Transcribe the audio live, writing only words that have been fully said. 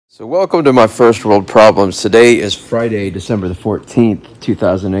So welcome to my first world problems. Today is Friday, December the 14th,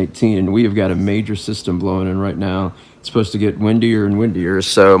 2018, and we have got a major system blowing in right now. It's supposed to get windier and windier,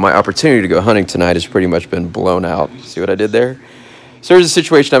 so my opportunity to go hunting tonight has pretty much been blown out. See what I did there? So here's the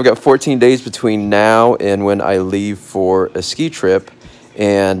situation. I've got 14 days between now and when I leave for a ski trip,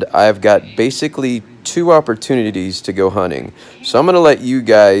 and I've got basically two opportunities to go hunting. So I'm going to let you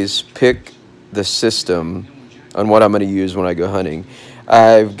guys pick the system on what I'm going to use when I go hunting.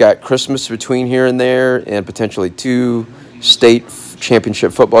 I've got Christmas between here and there and potentially two state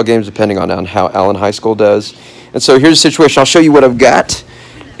championship football games depending on how Allen High School does. And so here's the situation. I'll show you what I've got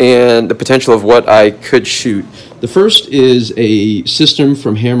and the potential of what I could shoot. The first is a system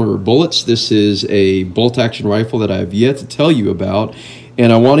from Hammer Bullets. This is a bolt-action rifle that I have yet to tell you about,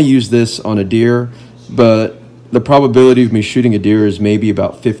 and I want to use this on a deer, but the probability of me shooting a deer is maybe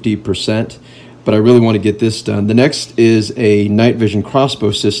about 50%. But I really want to get this done. The next is a night vision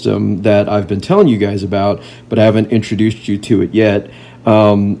crossbow system that I've been telling you guys about, but I haven't introduced you to it yet.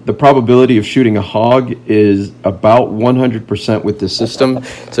 The probability of shooting a hog is about 100% with this system.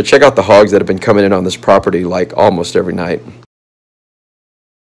 So check out the hogs that have been coming in on this property like almost every night.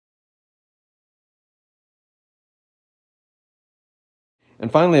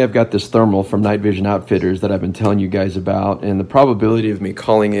 And finally, I've got this thermal from Night Vision Outfitters that I've been telling you guys about, and the probability of me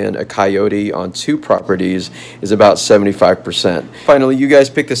calling in a coyote on two properties is about 75%. Finally, you guys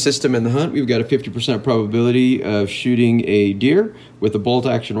pick the system in the hunt. We've got a 50% probability of shooting a deer with a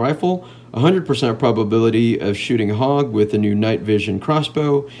bolt-action rifle, 100% probability of shooting a hog with a new Night Vision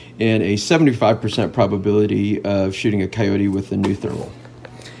crossbow, and a 75% probability of shooting a coyote with the new thermal.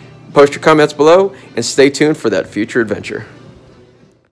 Post your comments below, and stay tuned for that future adventure.